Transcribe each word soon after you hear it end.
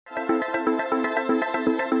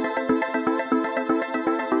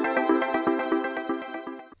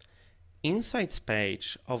Insights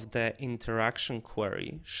page of the interaction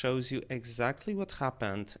query shows you exactly what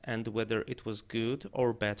happened and whether it was good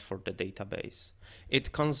or bad for the database.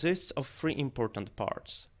 It consists of three important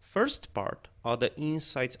parts. First part are the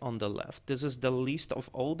insights on the left. This is the list of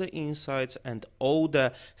all the insights and all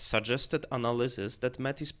the suggested analysis that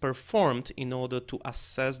Metis performed in order to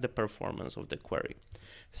assess the performance of the query.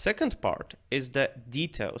 Second part is the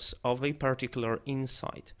details of a particular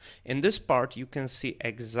insight. In this part, you can see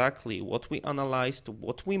exactly what we analyzed,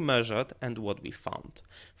 what we measured, and what we found.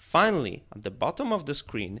 Finally, at the bottom of the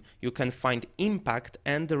screen, you can find impact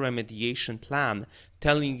and the remediation plan,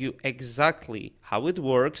 telling you exactly how it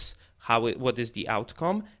works, what is the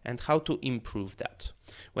outcome, and how to improve that.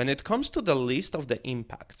 When it comes to the list of the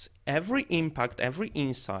impacts, every impact, every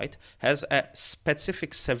insight has a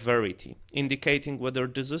specific severity, indicating whether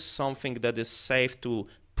this is something that is safe to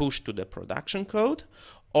push to the production code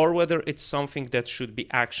or whether it's something that should be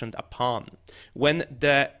actioned upon. When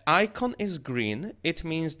the icon is green, it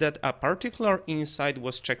means that a particular insight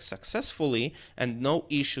was checked successfully and no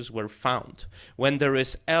issues were found. When there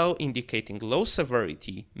is L indicating low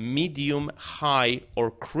severity, medium, high, or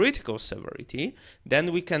critical severity,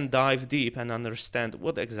 then we can dive deep and understand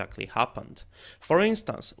what exactly happened. For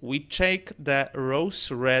instance, we check the rows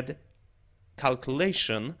read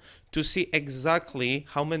calculation to see exactly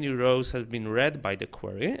how many rows have been read by the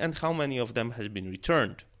query and how many of them has been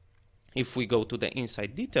returned. If we go to the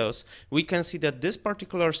insight details, we can see that this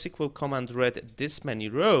particular SQL command read this many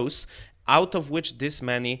rows, out of which this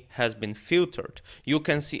many has been filtered. You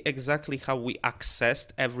can see exactly how we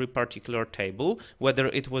accessed every particular table, whether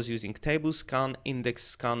it was using table scan, index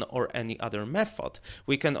scan, or any other method.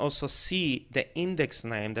 We can also see the index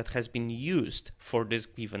name that has been used for this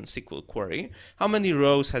given SQL query, how many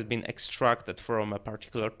rows has been extracted from a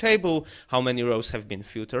particular table, how many rows have been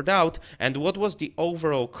filtered out, and what was the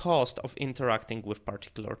overall cost of interacting with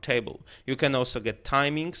particular table. You can also get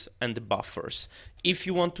timings and buffers. If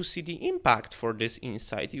you want to see the impact for this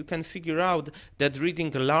insight, you can figure out that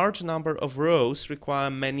reading a large number of rows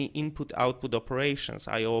require many input-output operations,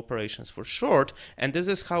 I/O operations for short, and this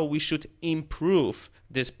is how we should improve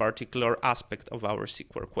this particular aspect of our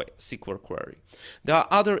SQL query. There are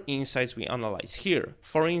other insights we analyze here.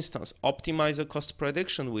 For instance, optimize a cost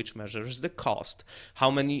prediction, which measures the cost,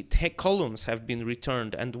 how many columns have been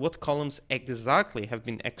returned, and what columns exactly have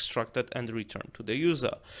been extracted and returned to the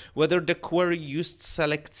user, whether the query used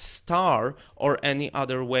select star or any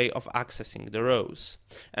other way of accessing the rows.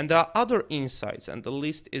 And there are other insights, and the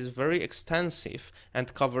list is very extensive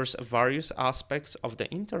and covers various aspects of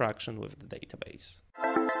the interaction with the database.